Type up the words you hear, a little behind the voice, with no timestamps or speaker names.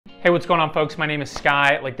Hey, what's going on, folks? My name is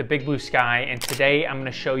Sky, like the big blue sky, and today I'm going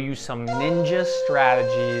to show you some ninja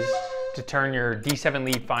strategies to turn your D7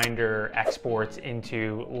 lead finder exports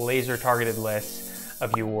into laser targeted lists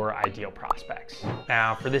of your ideal prospects.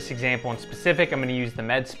 Now, for this example in specific, I'm going to use the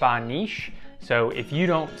med spa niche. So if you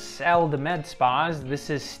don't sell the med spas,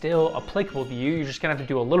 this is still applicable to you. You're just gonna have to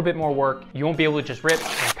do a little bit more work. You won't be able to just rip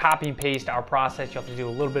and copy and paste our process. You have to do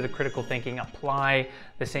a little bit of critical thinking, apply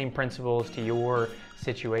the same principles to your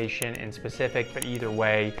situation in specific, but either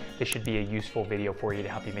way, this should be a useful video for you to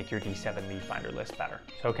help you make your D7 lead finder list better.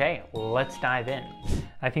 So, okay, let's dive in.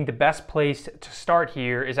 I think the best place to start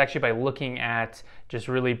here is actually by looking at just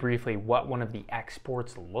really briefly what one of the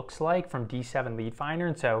exports looks like from D7 lead finder.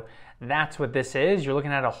 And so that's what this is. You're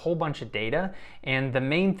looking at a whole bunch of data. And the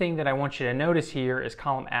main thing that I want you to notice here is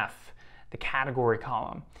column F, the category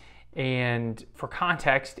column. And for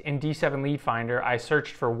context, in D7 lead finder, I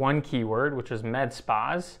searched for one keyword, which was med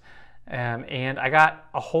spas. And I got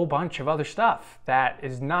a whole bunch of other stuff that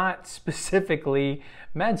is not specifically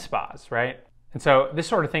med spas, right? And so this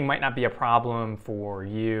sort of thing might not be a problem for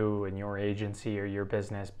you and your agency or your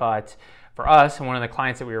business, but for us and one of the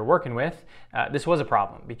clients that we were working with, this was a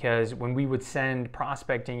problem, because when we would send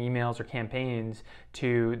prospecting emails or campaigns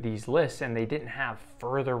to these lists and they didn't have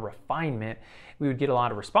further refinement, we would get a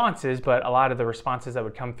lot of responses, but a lot of the responses that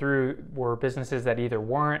would come through were businesses that either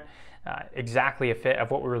weren't exactly a fit of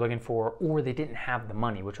what we were looking for, or they didn't have the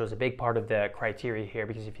money, which was a big part of the criteria here.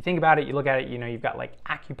 Because if you think about it, you look at it, you know, you've got like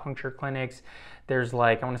acupuncture clinics. There's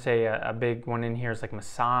like, I want to say a big one in here is like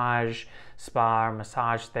massage spa, or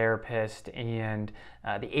massage therapist, and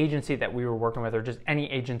the agency that we were working with, or just any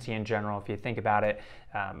agency in general, if you think about it,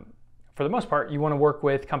 for the most part, you want to work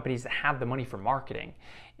with companies that have the money for marketing.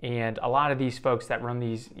 And a lot of these folks that run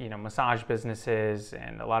these, you know, massage businesses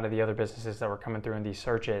and a lot of the other businesses that were coming through in these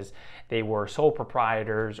searches, they were sole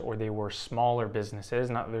proprietors or they were smaller businesses.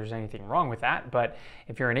 Not that there's anything wrong with that, but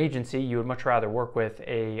if you're an agency, you would much rather work with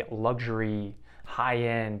a luxury,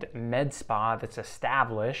 high-end med spa that's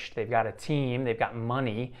established. They've got a team, they've got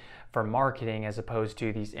money for marketing, as opposed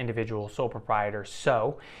to these individual sole proprietors.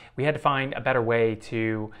 So we had to find a better way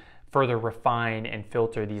to further refine and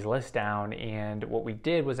filter these lists down. And what we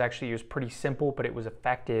did was actually, it was pretty simple, but it was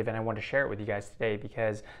effective. And I wanted to share it with you guys today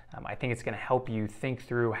because I think it's going to help you think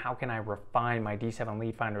through, how can I refine my D7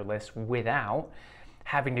 lead finder list without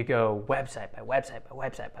having to go website by website by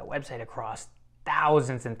website by website across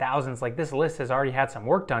thousands and thousands. Like, this list has already had some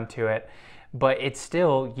work done to it, but it's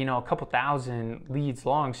still, you know, a couple thousand leads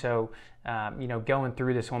long. So, you know, going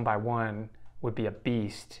through this one by one would be a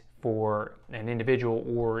beast for an individual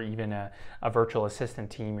or even a virtual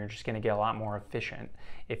assistant team. You're just going to get a lot more efficient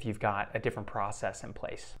if you've got a different process in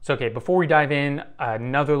place. So, okay, before we dive in,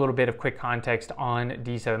 another little bit of quick context on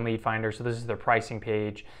D7 lead finder. So this is their pricing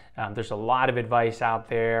page. There's a lot of advice out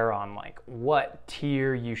there on like what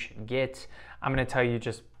tier you should get. I'm going to tell you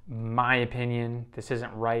just my opinion. This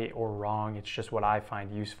isn't right or wrong. It's just what I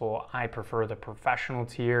find useful. I prefer the professional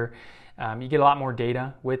tier. You get a lot more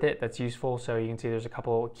data with it that's useful. So you can see there's a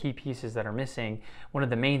couple key pieces that are missing. One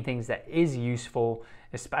of the main things that is useful,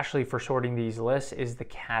 especially for sorting these lists, is the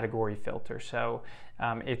category filter. So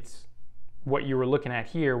it's what you were looking at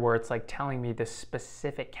here, where it's like telling me the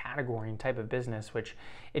specific category and type of business, which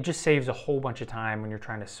it just saves a whole bunch of time when you're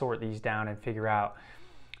trying to sort these down and figure out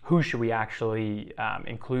who should we actually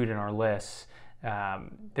include in our lists.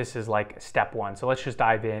 This is like step one. So let's just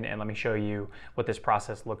dive in and let me show you what this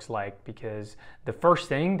process looks like, because the first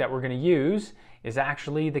thing that we're going to use is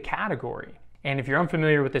actually the category. And if you're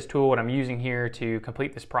unfamiliar with this tool, what I'm using here to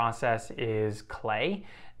complete this process is Clay.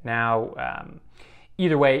 Now,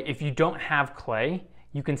 either way, if you don't have Clay,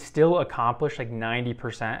 you can still accomplish like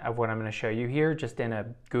 90% of what I'm going to show you here just in a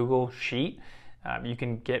Google sheet. You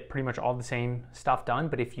can get pretty much all the same stuff done,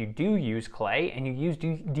 but if you do use Clay and you use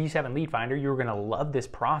D7 lead finder, you're going to love this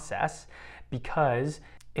process, because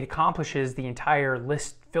it accomplishes the entire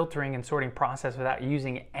list filtering and sorting process without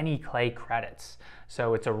using any Clay credits.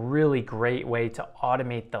 So it's a really great way to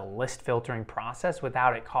automate the list filtering process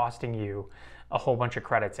without it costing you a whole bunch of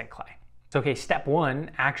credits in Clay. So, okay, step one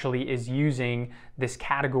actually is using this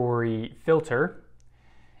category filter,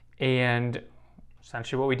 and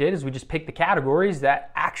essentially what we did is we just picked the categories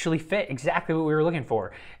that actually fit exactly what we were looking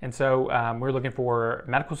for. And so we're looking for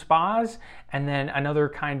medical spas, and then another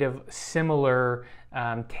kind of similar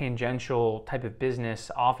tangential type of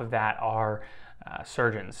business off of that are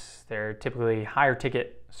surgeons. They're typically higher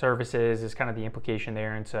ticket services is kind of the implication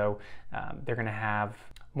there. And so they're going to have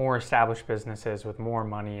more established businesses with more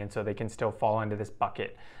money, and so they can still fall into this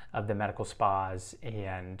bucket of the medical spas.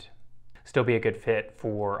 And still be a good fit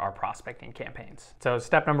for our prospecting campaigns. So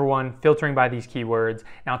step number one, filtering by these keywords.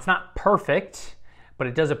 Now it's not perfect, but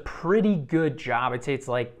it does a pretty good job. I'd say it's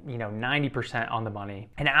like, 90% on the money.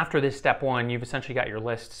 And after this step one, you've essentially got your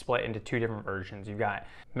list split into two different versions. You've got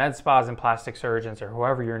med spas and plastic surgeons, or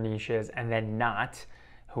whoever your niche is, and then not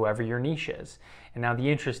whoever your niche is. And now the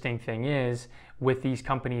interesting thing is, with these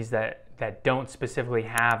companies that don't specifically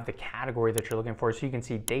have the category that you're looking for, so you can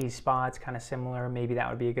see day spa, it's kind of similar, maybe that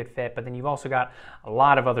would be a good fit, but then you've also got a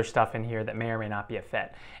lot of other stuff in here that may or may not be a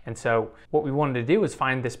fit. And so what we wanted to do is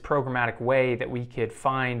find this programmatic way that we could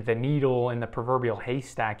find the needle in the proverbial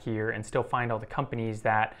haystack here and still find all the companies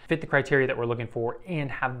that fit the criteria that we're looking for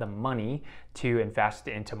and have the money to invest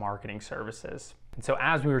into marketing services. And so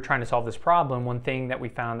as we were trying to solve this problem, one thing that we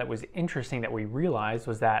found that was interesting that we realized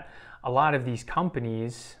was that a lot of these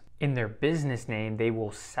companies, in their business name, they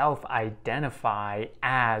will self-identify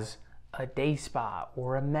as a day spa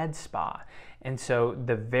or a med spa. And so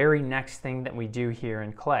the very next thing that we do here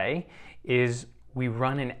in Clay is we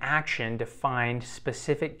run an action to find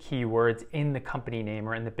specific keywords in the company name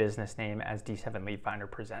or in the business name as D7 Lead Finder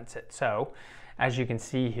presents it. So as you can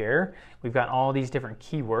see here, we've got all these different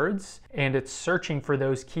keywords and it's searching for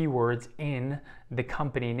those keywords in the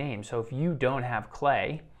company name. So if you don't have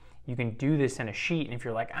Clay, you can do this in a sheet. And if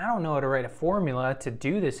you're like, I don't know how to write a formula to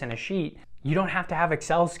do this in a sheet, you don't have to have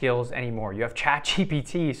Excel skills anymore. You have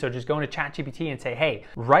ChatGPT. So just go into ChatGPT and say, hey,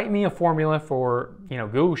 write me a formula for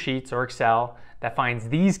Google Sheets or Excel that finds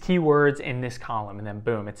these keywords in this column, and then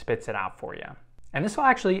boom, it spits it out for you. And this will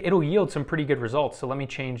it'll yield some pretty good results. So let me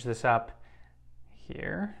change this up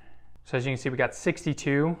here. So as you can see, we got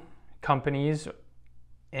 62 companies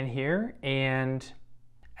in here and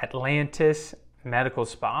Atlantis Medical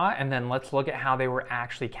Spa, and then let's look at how they were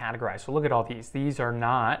actually categorized. So look at all these. These are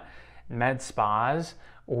not med spas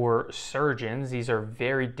or surgeons. These are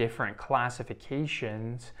very different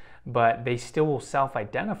classifications, but they still will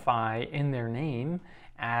self-identify in their name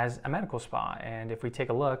as a medical spa. And if we take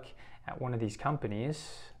a look at one of these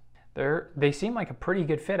companies, they seem like a pretty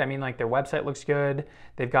good fit. I mean, like their website looks good.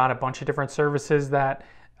 They've got a bunch of different services that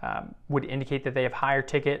would indicate that they have higher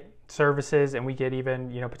ticket services, and we could even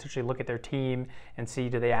potentially look at their team and see,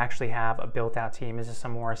 do they actually have a built out team? Is this a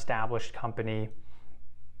more established company?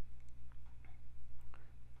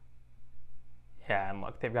 Yeah, and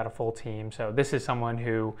look, they've got a full team. So this is someone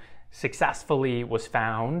who successfully was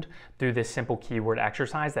found through this simple keyword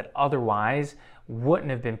exercise that otherwise wouldn't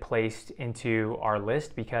have been placed into our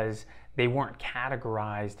list because they weren't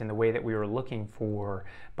categorized in the way that we were looking for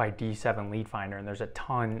by D7 Lead Finder. And there's a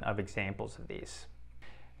ton of examples of these.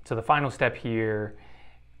 So the final step here,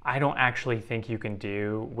 I don't actually think you can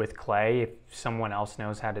do with Clay. If someone else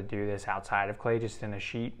knows how to do this outside of Clay, just in a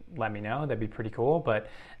sheet, let me know. That'd be pretty cool, but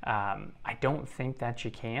I don't think that you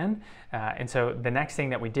can. And so the next thing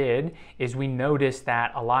that we did is we noticed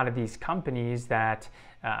that a lot of these companies that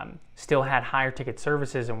still had higher ticket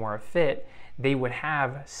services and were a fit, they would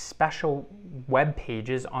have special web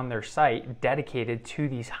pages on their site dedicated to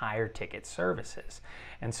these higher ticket services.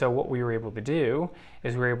 And so what we were able to do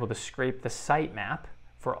is we were able to scrape the sitemap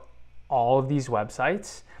for all of these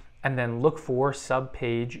websites and then look for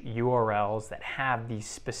subpage URLs that have these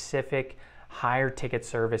specific higher ticket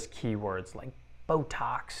service keywords like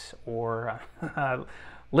Botox or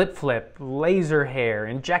lip flip, laser hair,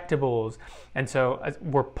 injectables. And so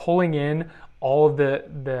we're pulling in all of the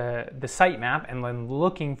sitemap and then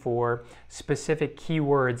looking for specific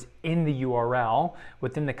keywords in the URL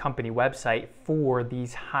within the company website for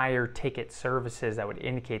these higher ticket services that would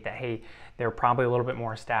indicate that, hey, they're probably a little bit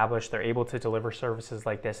more established, they're able to deliver services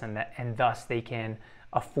like this, and thus they can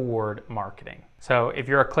afford marketing. So if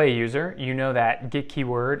you're a Clay user, you know that Get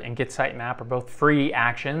Keyword and Get Sitemap are both free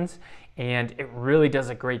actions, and it really does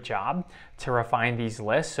a great job to refine these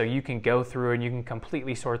lists. So you can go through and you can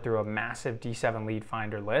completely sort through a massive D7 Lead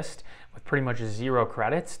Finder list with pretty much 0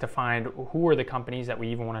 credits to find who are the companies that we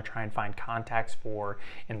even want to try and find contacts for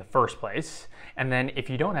in the first place. And then if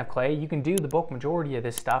you don't have Clay, you can do the bulk majority of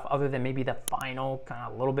this stuff other than maybe the final kind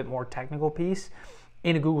of a little bit more technical piece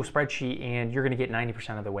in a Google spreadsheet, and you're going to get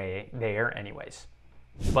 90% of the way there anyways.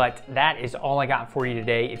 But that is all I got for you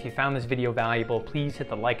today. If you found this video valuable, please hit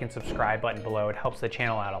the like and subscribe button below. It helps the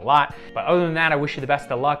channel out a lot. But other than that, I wish you the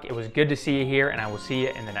best of luck. It was good to see you here, and I will see you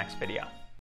in the next video.